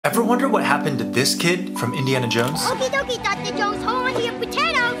Ever wonder what happened to this kid from Indiana Jones? Okie dokie, Dr. Jones, hold on to your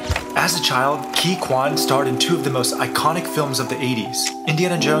potato. As a child, Ke Quan starred in two of the most iconic films of the 80s,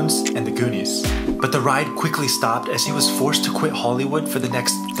 Indiana Jones and The Goonies. But the ride quickly stopped as he was forced to quit Hollywood for the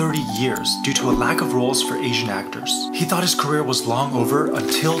next 30 years due to a lack of roles for Asian actors. He thought his career was long over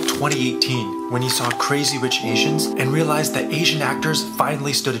until 2018, when he saw Crazy Rich Asians and realized that Asian actors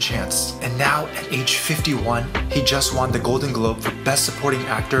finally stood a chance. And now, at age 51, he just won the Golden Globe for Best Supporting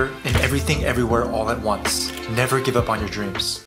Actor in Everything Everywhere All at Once. Never give up on your dreams.